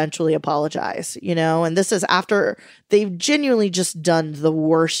 does eventually apologize, you know, and this is after they've genuinely just done the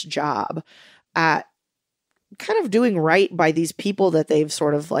worst job at kind of doing right by these people that they've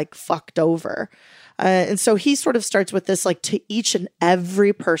sort of like fucked over. And so he sort of starts with this, like, to each and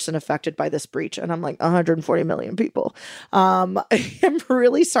every person affected by this breach. And I'm like, 140 million people. I'm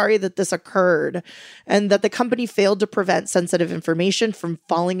really sorry that this occurred and that the company failed to prevent sensitive information from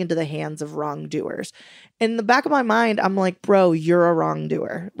falling into the hands of wrongdoers. In the back of my mind, I'm like, bro, you're a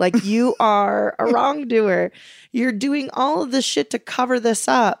wrongdoer. Like, you are a wrongdoer. You're doing all of this shit to cover this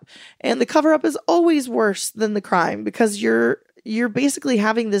up. And the cover up is always worse than the crime because you're basically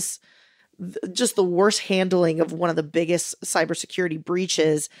having this just the worst handling of one of the biggest cybersecurity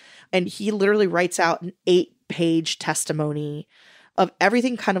breaches. And he literally writes out an 8-page testimony of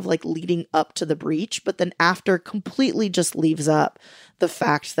everything kind of like leading up to the breach. But then after completely just leaves up the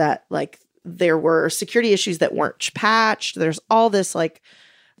fact that like there were security issues that weren't patched. There's all this like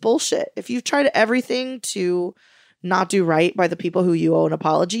bullshit. If you've tried everything to not do right by the people who you owe an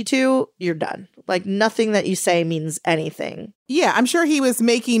apology to, you're done. Like nothing that you say means anything. Yeah, I'm sure he was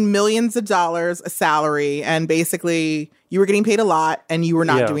making millions of dollars a salary and basically you were getting paid a lot and you were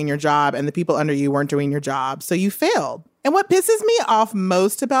not doing your job and the people under you weren't doing your job. So you failed. And what pisses me off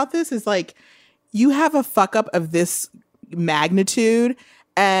most about this is like, you have a fuck up of this magnitude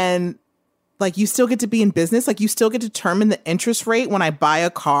and like you still get to be in business. Like you still get to determine the interest rate when I buy a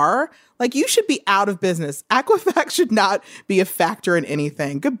car. Like you should be out of business. Equifax should not be a factor in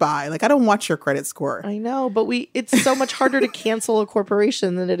anything. Goodbye. Like I don't want your credit score. I know, but it's so much harder to cancel a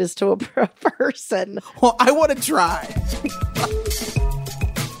corporation than it is to a person. Well, I want to try.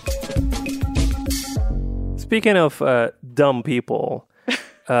 Speaking of dumb people,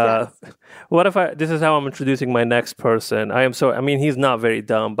 Yes. what if this is how I'm introducing my next person. He's not very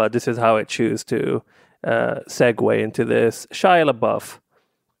dumb, but this is how I choose to segue into this. Shia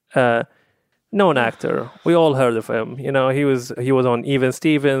LaBeouf, known actor. We all heard of him. You know, he was on Even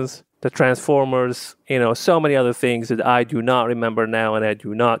Stevens, The Transformers, so many other things that I do not remember now and I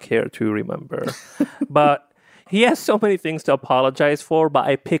do not care to remember. But he has so many things to apologize for, but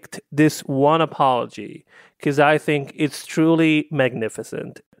I picked this one apology because I think it's truly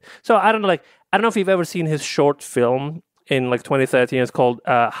magnificent. So I don't know if you've ever seen his short film in 2013. It's called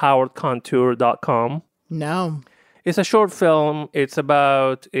HowardContour.com. No. It's a short film. It's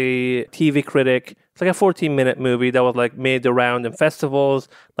about a TV critic. It's like a 14-minute movie that was made the round in festivals,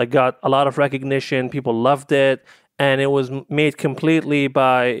 got a lot of recognition. People loved it. And it was made completely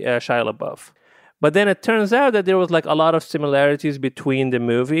by Shia LaBeouf. But then it turns out that there was a lot of similarities between the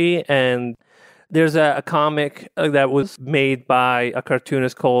movie and there's a comic that was made by a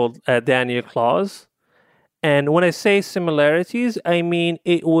cartoonist called Daniel Claus. And when I say similarities, I mean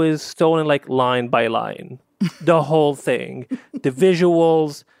it was stolen line by line. The whole thing. The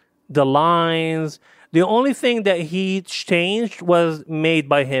visuals, the lines. The only thing that he changed was made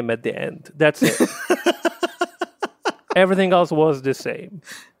by him at the end. That's it. Everything else was the same.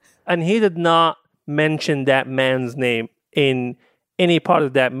 And he did not mention that man's name in any part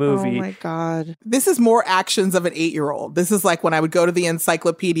of that movie. Oh my God. This is more actions of an 8-year-old. This is when I would go to the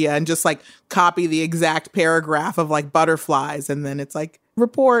encyclopedia and just copy the exact paragraph of butterflies. And then it's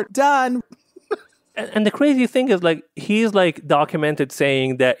report done. And the crazy thing is he's documented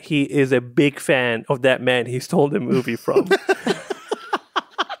saying that he is a big fan of that man he stole the movie from.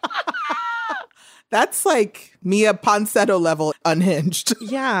 That's Mia Ponsetto level unhinged.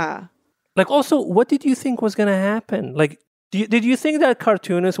 Yeah. Also, what did you think was going to happen? Did you think that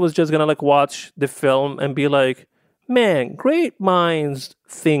cartoonist was just going to watch the film and be like, man, great minds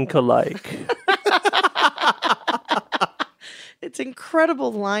think alike? It's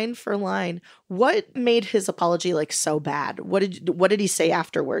incredible line for line. What made his apology so bad? What did he say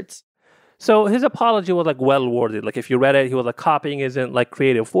afterwards? So his apology was well worded. If you read it, he was copying isn't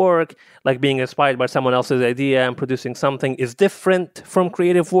creative work. Being inspired by someone else's idea and producing something is different from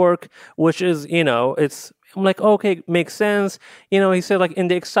creative work, which is, it's, I'm okay, makes sense. He said in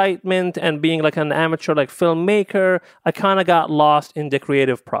the excitement and being an amateur filmmaker, I kind of got lost in the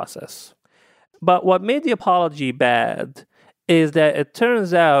creative process. But what made the apology bad is that it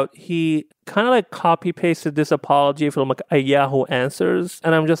turns out he kind of copy pasted this apology from a Yahoo Answers.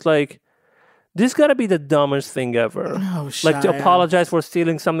 And I'm just this gotta be the dumbest thing ever. Oh, Shia. To apologize for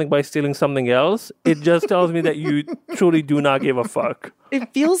stealing something by stealing something else. It just tells me that you truly do not give a fuck.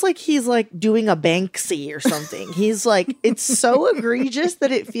 It feels like he's doing a Banksy or something. He's it's so egregious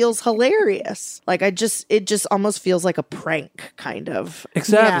that it feels hilarious. It just almost feels like a prank, kind of.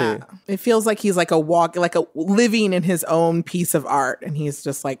 Exactly. Yeah. It feels like he's living in his own piece of art, and he's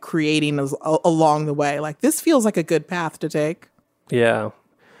just creating along the way. This feels like a good path to take. Yeah.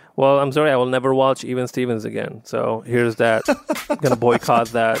 Well, I'm sorry, I will never watch Even Stevens again. So here's that. I'm gonna boycott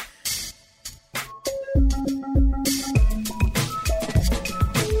that.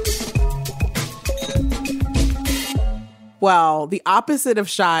 Well, the opposite of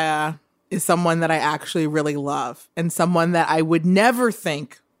Shia is someone that I actually really love and someone that I would never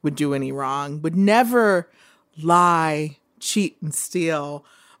think would do any wrong, would never lie, cheat, and steal.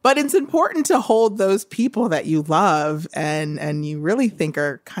 But it's important to hold those people that you love and you really think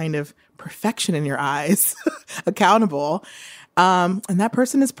are kind of perfection in your eyes accountable. And that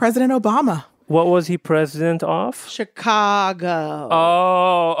person is President Obama. What was he president of? Chicago.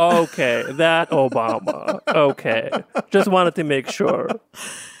 Oh, okay. That Obama. Okay. Just wanted to make sure.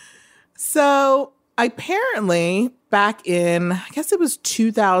 So apparently back in, I guess it was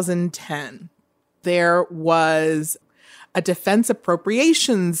 2010, there was a defense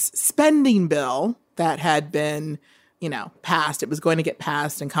appropriations spending bill that had been, passed. It was going to get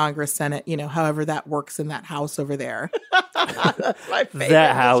passed in Congress, Senate, however that works in that house over there. That's my favorite.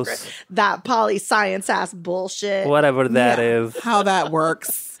 That house. That poli-science ass bullshit. Whatever that is. How that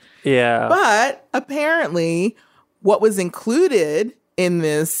works. Yeah. But apparently what was included in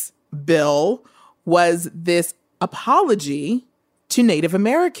this bill was this apology to Native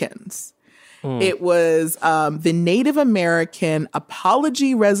Americans. It was the Native American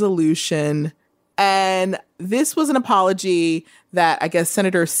Apology Resolution. And this was an apology that I guess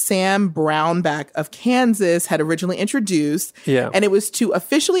Senator Sam Brownback of Kansas had originally introduced. Yeah. And it was to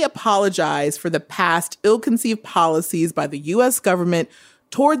officially apologize for the past ill-conceived policies by the U.S. government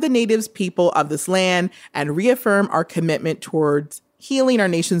toward the natives people of this land and reaffirm our commitment towards healing our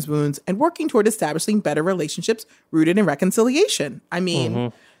nation's wounds and working toward establishing better relationships rooted in reconciliation. I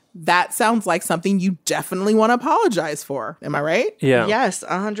mean, that sounds like something you definitely want to apologize for. Am I right? Yeah. Yes,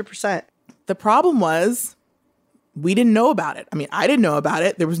 100%. The problem was we didn't know about it. I mean, I didn't know about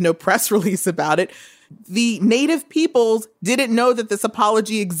it. There was no press release about it. The native peoples didn't know that this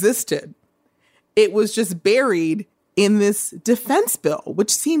apology existed. It was just buried in this defense bill,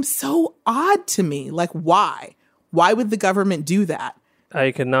 which seems so odd to me. Like, why? Why would the government do that?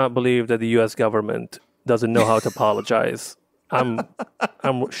 I cannot believe that the U.S. government doesn't know how to apologize. I'm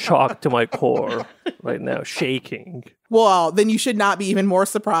shocked to my core right now, shaking. Well, then you should not be even more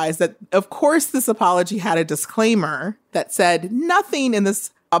surprised that, of course, this apology had a disclaimer that said nothing in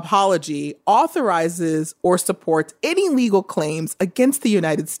this apology authorizes or supports any legal claims against the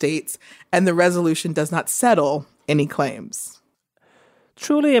United States, and the resolution does not settle any claims.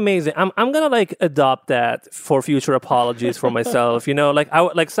 Truly amazing. I'm gonna adopt that for future apologies for myself. You know,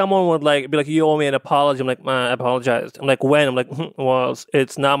 someone would be like, you owe me an apology. I'm like, I apologized. I'm like, when? I'm like, well,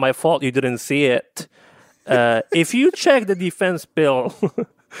 it's not my fault. You didn't see it. If you check the defense bill,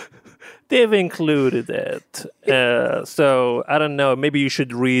 they've included it. So I don't know. Maybe you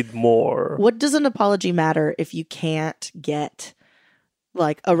should read more. What does an apology matter if you can't get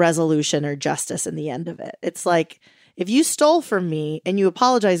a resolution or justice in the end of it? It's like, if you stole from me and you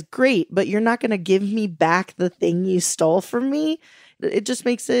apologize, great, but you're not going to give me back the thing you stole from me. It just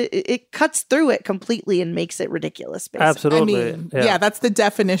makes it cuts through it completely and makes it ridiculous, basically. Absolutely. I mean, yeah, that's the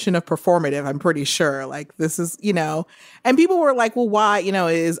definition of performative, I'm pretty sure. This is, and people were like, well, why,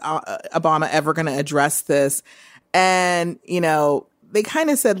 is Obama ever going to address this? And, they kind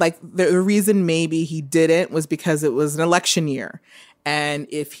of said the reason maybe he didn't was because it was an election year. And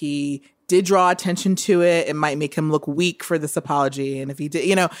if he did draw attention to it, it might make him look weak for this apology. And if he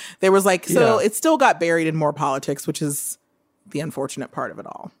did, there was it still got buried in more politics, which is the unfortunate part of it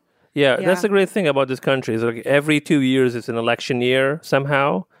all. Yeah, that's the great thing about this country. Is every 2 years it's an election year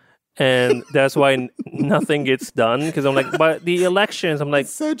somehow. And that's why nothing gets done. Because I'm like, but the elections, I'm like,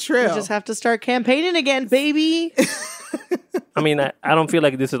 it's so true. You just have to start campaigning again, baby. I mean, I don't feel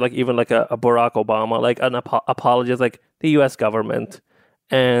like this is even a Barack Obama, an apologist, the U.S. government.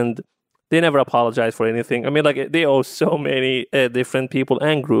 And they never apologize for anything. I mean, they owe so many different people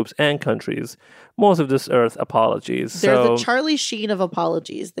and groups and countries most of this earth apologies. They're the Charlie Sheen of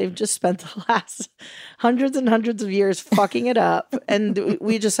apologies. They've just spent the last hundreds and hundreds of years fucking it up. And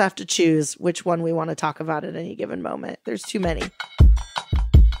we just have to choose which one we want to talk about at any given moment. There's too many.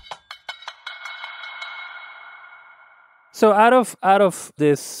 So out of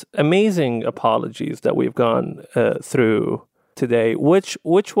this amazing apologies that we've gone through today, which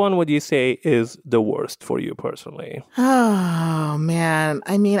one would you say is the worst for you personally? Oh, man.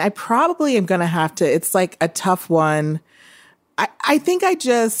 I mean, I probably am going to have to, it's a tough one. I think I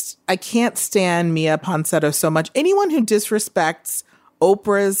can't stand Mia Ponsetto so much. Anyone who disrespects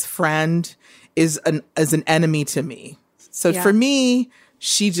Oprah's friend is an enemy to me. So for me,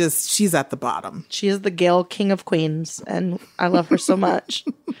 she's at the bottom. She is the Gayle King of Queens, and I love her so much.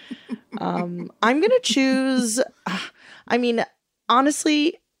 I'm going to choose... I mean,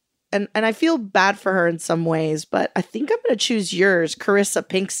 honestly, and I feel bad for her in some ways, but I think I'm going to choose yours, Carissa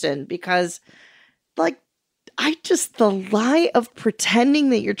Pinkston, because, the lie of pretending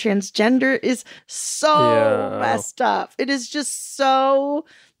that you're transgender is so messed up. It is just so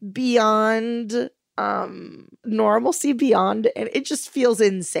beyond normalcy, beyond, and it just feels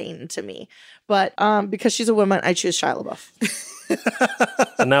insane to me. But because she's a woman, I choose Shia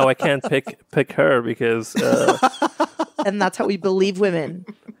LaBeouf. And now I can't pick her because... And that's how we believe women.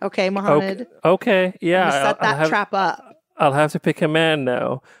 Okay, Mohammed? Okay, yeah. Set that trap up. I'll have to pick a man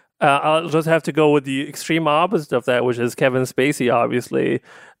now. I'll just have to go with the extreme opposite of that, which is Kevin Spacey, obviously.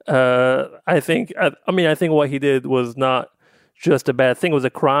 I think what he did was not just a bad thing. It was a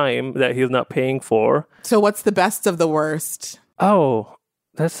crime that he's not paying for. So what's the best of the worst? Oh,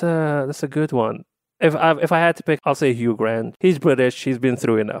 that's a good one. If I had to pick, I'll say Hugh Grant. He's British. He's been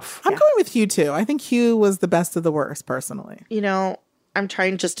through enough. I'm going with Hugh, too. I think Hugh was the best of the worst, personally. I'm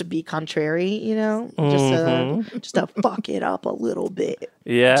trying just to be contrary, you know, just to fuck it up a little bit.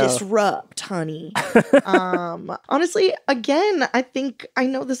 Yeah. Disrupt, honey. Honestly, again, I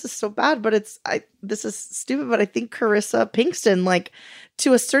know this is so bad, but this is stupid, but I think Carissa Pinkston, like,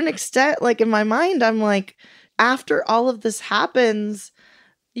 to a certain extent, like, in my mind, I'm like, after all of this happens,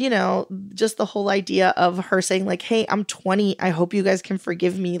 you know, just the whole idea of her saying, like, hey, I'm 20. I hope you guys can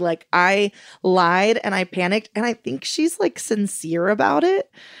forgive me. Like, I lied and I panicked. And I think she's, like, sincere about it.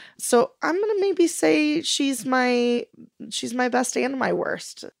 So I'm going to maybe say she's my best and my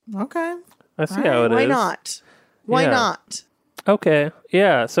worst. Okay. I see how it is. Why not? Why not? Okay.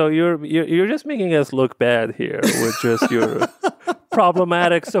 Yeah. So you're just making us look bad here with just your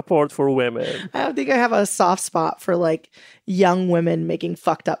problematic support for women. I think I have a soft spot for like young women making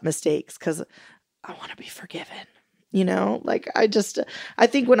fucked up mistakes because I want to be forgiven. You know, like I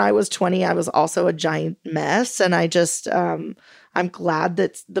think when I was 20, I was also a giant mess. And I'm glad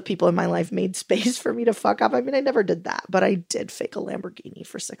that the people in my life made space for me to fuck up. I mean, I never did that, but I did fake a Lamborghini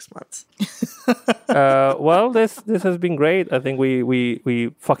for 6 months. Well, this has been great. I think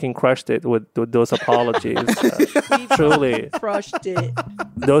we fucking crushed it with those apologies. Truly. Crushed it.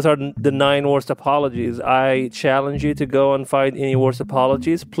 Those are the 9 worst apologies. I challenge you to go and find any worst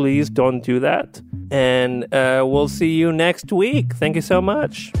apologies. Please don't do that. And we'll see you next week. Thank you so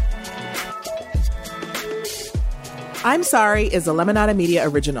much. I'm Sorry is a Lemonada Media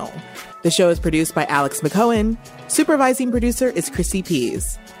original. The show is produced by Alex McCohen. Supervising producer is Chrissy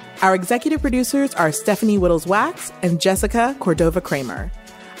Pease. Our executive producers are Stephanie Whittles-Wax and Jessica Cordova-Kramer.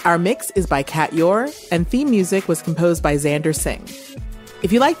 Our mix is by Kat Yor, and theme music was composed by Xander Singh.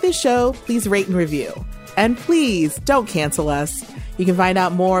 If you like this show, please rate and review. And please don't cancel us. You can find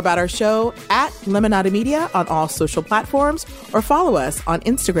out more about our show at Lemonada Media on all social platforms or follow us on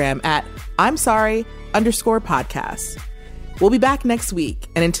Instagram at I'mSorry_podcast. We'll be back next week.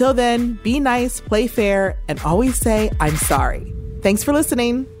 And until then, be nice, play fair, and always say, I'm sorry. Thanks for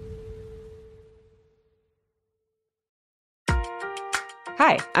listening.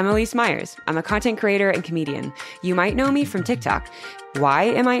 Hi, I'm Elise Myers. I'm a content creator and comedian. You might know me from TikTok. Why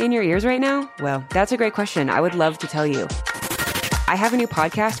am I in your ears right now? Well, that's a great question. I would love to tell you. I have a new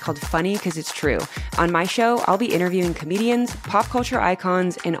podcast called Funny 'Cause It's True. On my show, I'll be interviewing comedians, pop culture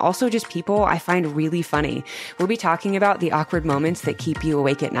icons, and also just people I find really funny. We'll be talking about the awkward moments that keep you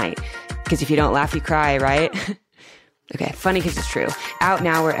awake at night. Because if you don't laugh, you cry, right? Okay, Funny 'Cause It's True. Out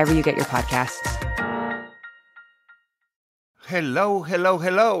now wherever you get your podcasts. Hello, hello,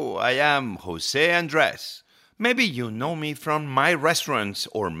 hello. I am Jose Andres. Maybe you know me from my restaurants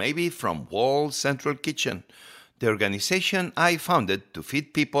or maybe from Wall Central Kitchen, the organization I founded to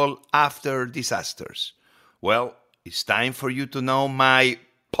feed people after disasters. Well, it's time for you to know my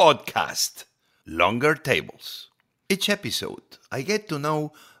podcast, Longer Tables. Each episode, I get to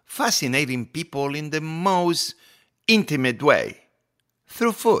know fascinating people in the most intimate way,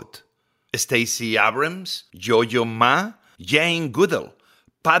 through food. Stacey Abrams, Yo-Yo Ma, Jane Goodall,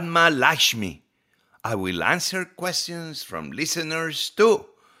 Padma Lakshmi. I will answer questions from listeners too.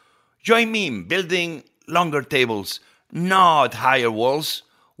 Join me in building longer tables, not higher walls,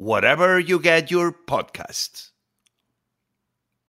 wherever you get your podcasts.